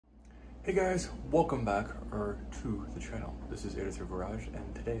Hey guys, welcome back to the channel. This is Editor Garage,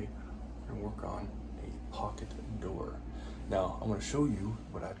 and today we're gonna work on a pocket door. Now I'm gonna show you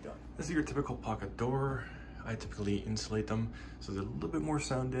what I've done. This is your typical pocket door. I typically insulate them so they're a little bit more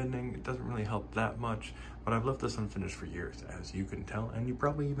sound deadening. It doesn't really help that much, but I've left this unfinished for years, as you can tell, and you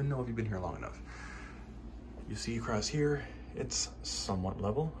probably even know if you've been here long enough. You see across here, it's somewhat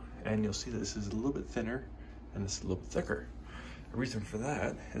level, and you'll see that this is a little bit thinner and this is a little bit thicker. The reason for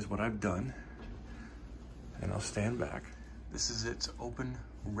that is what I've done, and I'll stand back. This is its open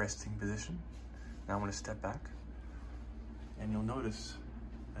resting position. Now I'm gonna step back, and you'll notice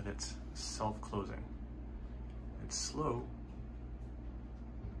that it's self-closing. It's slow,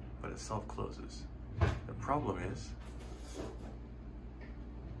 but it self-closes. The problem is,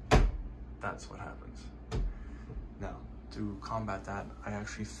 that's what happens. Now, to combat that, I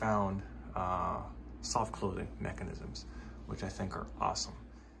actually found soft closing mechanisms, which I think are awesome.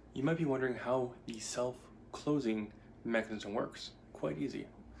 You might be wondering how the self-closing mechanism works. Quite easy.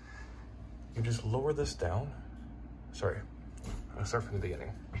 You just lower this down. Sorry, I'll start from the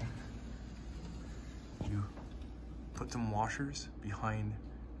beginning. You put some washers behind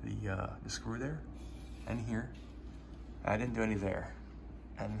the screw there and here. I didn't do any there.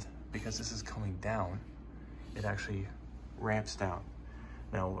 And because this is coming down, it actually ramps down.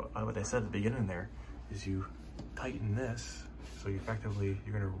 Now, what I said at the beginning there is you tighten this, so you effectively,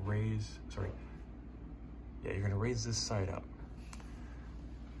 you're gonna raise this side up.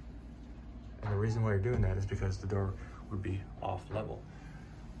 And the reason why you're doing that is because the door would be off level.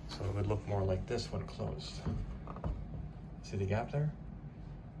 So it would look more like this when closed. See the gap there?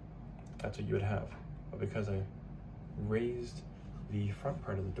 That's what you would have. But because I raised the front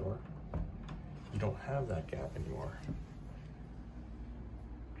part of the door, you don't have that gap anymore.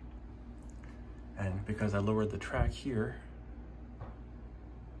 And because I lowered the track here,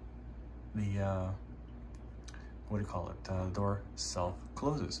 the the door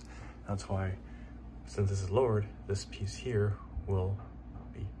self-closes. That's why, since this is lowered, this piece here will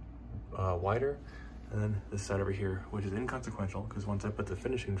be wider, and then this side over here, which is inconsequential, because once I put the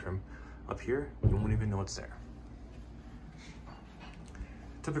finishing trim up here, you won't even know it's there.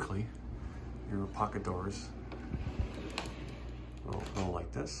 Typically, your pocket doors will go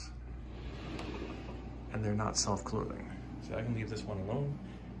like this, and they're not self-closing. So I can leave this one alone,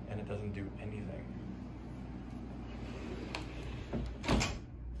 and it doesn't do anything.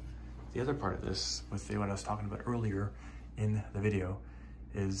 The other part of this, with what I was talking about earlier in the video,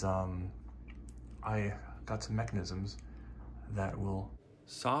 is I got some mechanisms that will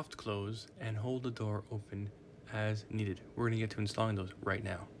soft close and hold the door open as needed. We're gonna get to installing those right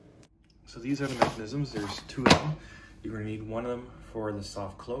now. So these are the mechanisms. There's two of them. You're gonna need one of them for the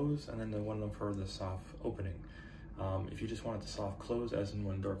soft close, and then one of them for the soft opening. If you just want it to soft close, as in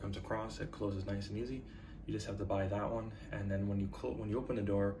when the door comes across, it closes nice and easy, you just have to buy that one, and then when you open the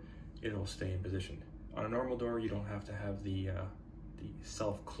door, it'll stay in position. On a normal door, you don't have to have the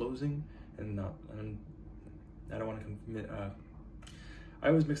self-closing, and I don't want to commit. I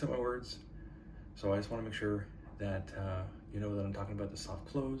always mix up my words, so I just want to make sure that you know that I'm talking about the soft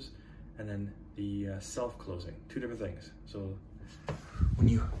close and then the self-closing. Two different things. So when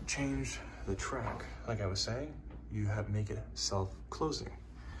you change the track, like I was saying, you have to make it self-closing.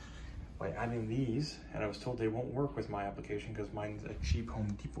 By adding these, and I was told they won't work with my application because mine's a cheap Home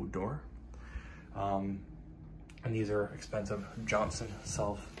Depot door. And these are expensive Johnson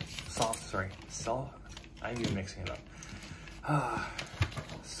I'm even mixing it up.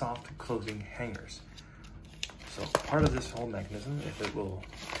 Soft closing hangers. So part of this whole mechanism, if it will,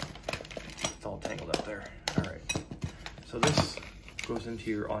 it's all tangled up there. All right. So this goes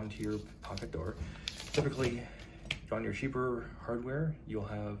onto your pocket door. Typically, on your cheaper hardware, you'll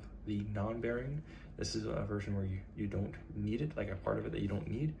have the non-bearing. This is a version where you don't need it, like a part of it that you don't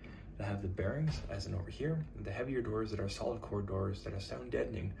need to have the bearings, as in over here. The heavier doors that are solid core doors that are sound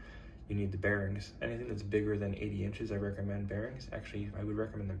deadening, you need the bearings. Anything that's bigger than 80 inches, I recommend bearings. Actually, I would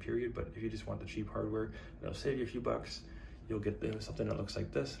recommend them period, but if you just want the cheap hardware, that'll save you a few bucks. You'll get something that looks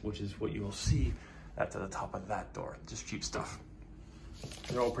like this, which is what you will see at the top of that door. Just cheap stuff.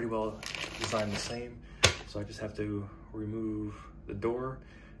 They're all pretty well designed the same, so I just have to remove the door,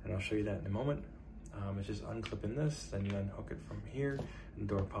 and I'll show you that in a moment. It's just unclipping this, then you unhook it from here, and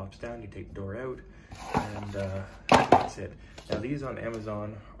the door pops down, you take the door out, and that's it. Now these on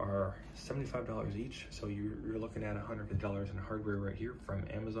Amazon are $75 each, so you're looking at $150 in hardware right here from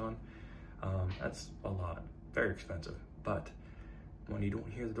Amazon. That's a lot, very expensive, but when you don't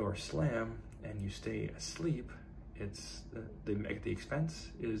hear the door slam and you stay asleep, the expense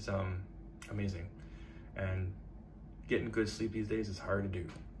is amazing. And getting good sleep these days is hard to do.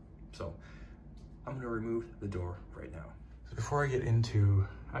 So I'm gonna remove the door right now. So before I get into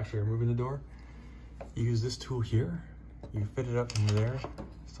actually removing the door, you use this tool here. You fit it up into there.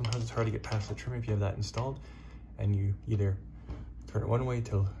 Sometimes it's hard to get past the trim if you have that installed, and you either turn it one way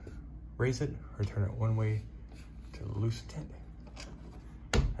to raise it or turn it one way to loosen it.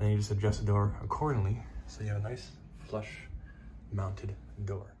 And then you just adjust the door accordingly so you have a nice flush mounted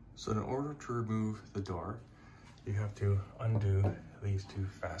door. So in order to remove the door, you have to undo these two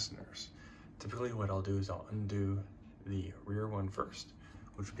fasteners. Typically what I'll do is I'll undo the rear one first,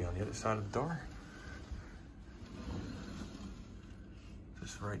 which will be on the other side of the door.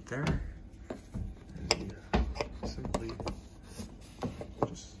 Just right there. And you simply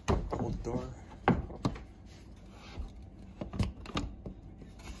just hold the door.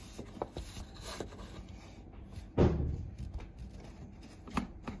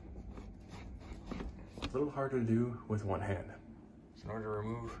 A little hard to do with one hand. So in order to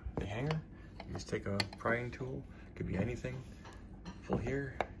remove the hanger, you just take a prying tool, could be anything, pull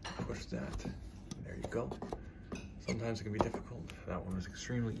here, push that, there you go. Sometimes it can be difficult. That one was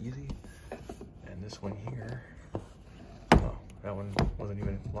extremely easy. And this one here, oh, that one wasn't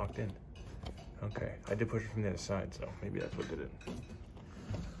even locked in. Okay, I did push it from the other side, so maybe that's what did it.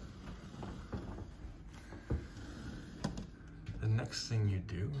 The next thing you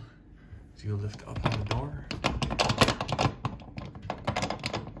do is you lift up on the door.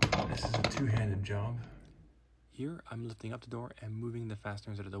 This is a two-handed job. Here, I'm lifting up the door and moving the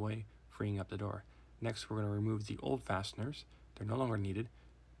fasteners out of the way, freeing up the door. Next, we're going to remove the old fasteners. They're no longer needed,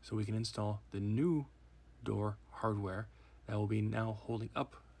 so we can install the new door hardware that will be now holding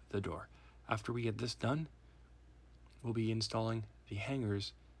up the door. After we get this done, we'll be installing the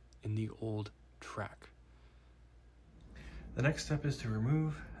hangers in the old track. The next step is to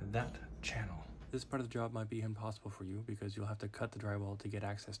remove that channel. This part of the job might be impossible for you because you'll have to cut the drywall to get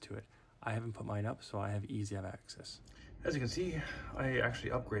access to it. I haven't put mine up, so I have easy access. As you can see, I actually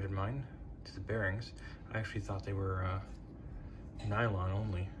upgraded mine to the bearings. I actually thought they were nylon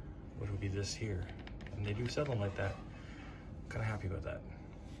only, which would be this here. And they do sell them like that. I'm kind of happy about that.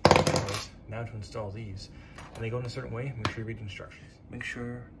 Anyways, now to install these. And they go in a certain way, make sure you read the instructions. Make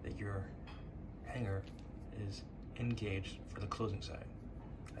sure that your hanger is engaged for the closing side,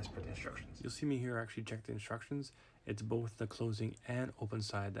 as per the instructions. You'll see me here actually check the instructions. It's both the closing and open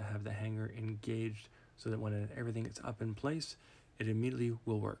side that have the hanger engaged so that when everything is up in place, it immediately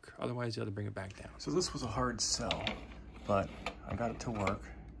will work. Otherwise, you have to bring it back down. So this was a hard sell, but I got it to work.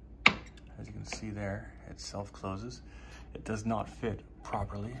 As you can see there, it self-closes. It does not fit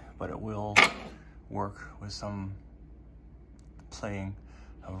properly, but it will work with some playing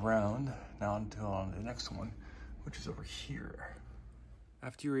around. Now until on the next one, which is over here.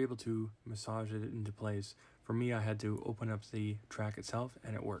 After you're able to massage it into place, for me, I had to open up the track itself,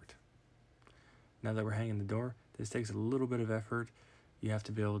 and it worked. Now that we're hanging the door, this takes a little bit of effort. You have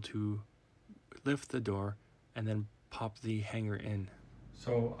to be able to lift the door and then pop the hanger in.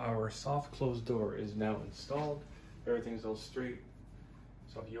 So our soft closed door is now installed. Everything's all straight.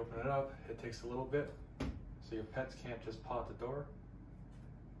 So if you open it up, it takes a little bit. So your pets can't just paw at the door.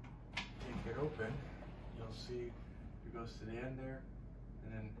 Take it open, you'll see it goes to the end there,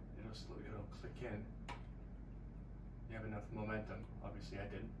 and then it'll click in. You have enough momentum, obviously I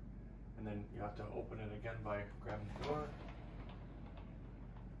didn't. And then you have to open it again by grabbing the door.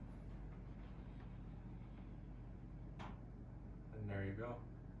 And there you go,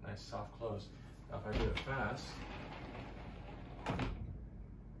 nice soft close. Now if I do it fast,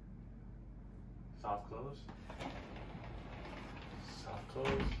 soft close, soft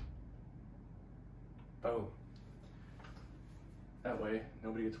close, boom. That way,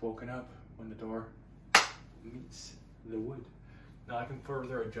 nobody gets woken up when the door meets the wood. Now I can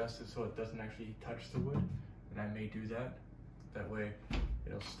further adjust it so it doesn't actually touch the wood, and I may do that. That way,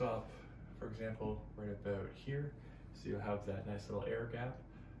 it'll stop, for example, right about here. So you'll have that nice little air gap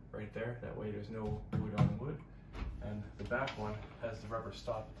right there. That way there's no wood on wood. And the back one has the rubber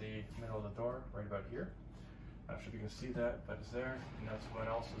stop at the middle of the door, right about here. Not sure if you can see that, but it's there. And that's what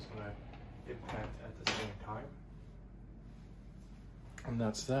else is going to impact at the same time. And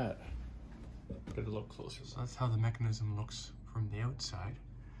that's that. Get a look closer. So that's how the mechanism looks from the outside.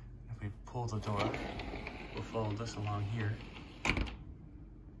 If we pull the door, we'll follow this along here. And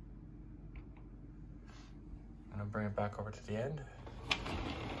I'll bring it back over to the end.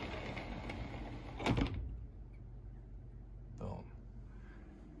 Boom.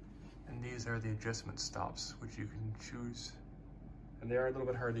 And these are the adjustment stops, which you can choose. And they are a little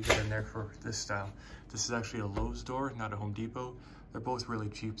bit hard to get in there for this style. This is actually a Lowe's door, not a Home Depot. They're both really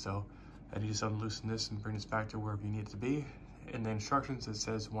cheap though. And you just unloosen this and bring this back to wherever you need it to be. in the instructions it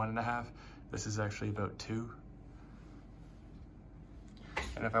says 1.5. This is actually about 2.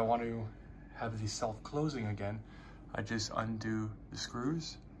 And if I want to have the self-closing again, I just undo the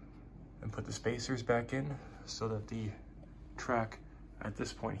screws and put the spacers back in so that the track at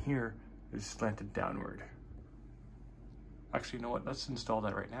this point here is slanted downward. Actually, you know what? Let's install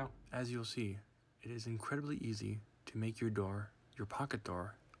that right now. As you'll see, it is incredibly easy to make your door, your pocket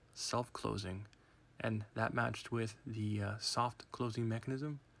door, self-closing, and that matched with the soft closing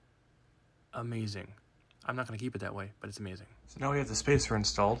mechanism. Amazing. I'm not going to keep it that way, but it's amazing. So now we have the spacer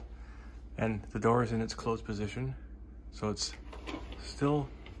installed, and the door is in its closed position, so it's still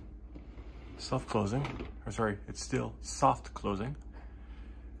self-closing, or sorry, it's still soft closing.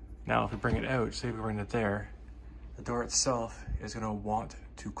 Now if we bring it out, say we bring it there, the door itself is going to want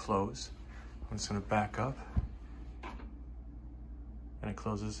to close. I'm just going to back up, and it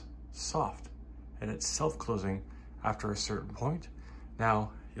closes soft, and it's self-closing after a certain point.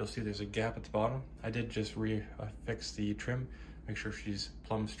 Now you'll see there's a gap at the bottom. I did just fix the trim, make sure she's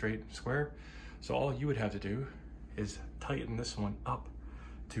plumb straight and square. So all you would have to do is tighten this one up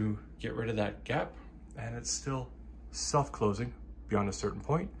to get rid of that gap, and it's still self-closing beyond a certain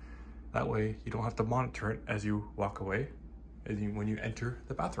point. That way you don't have to monitor it as you walk away when you enter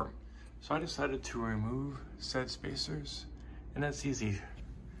the bathroom. So I decided to remove said spacers, and that's easy.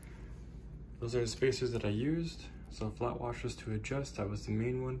 Those are the spacers that I used. So flat washers to adjust, that was the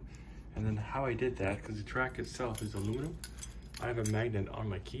main one. And then how I did that, because the track itself is aluminum, I have a magnet on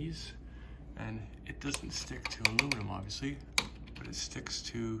my keys, and it doesn't stick to aluminum obviously, but it sticks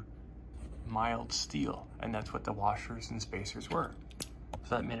to mild steel, and that's what the washers and spacers were.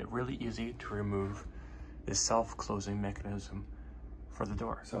 So that made it really easy to remove this self-closing mechanism for the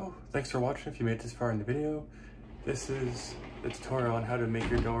door. So thanks for watching if you made it this far in the video. This is the tutorial on how to make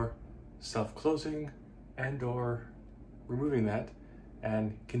your door self-closing and or removing that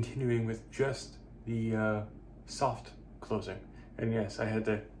and continuing with just the soft closing. And yes, I had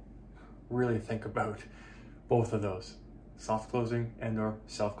to really think about both of those, soft closing and or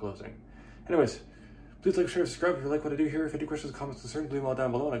self-closing. Anyways, please like, share, subscribe if you like what I do here. If you have any questions, comments, concerns, leave them all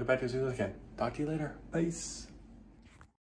down below, and I'll get back to you as soon as I can. Talk to you later. Peace.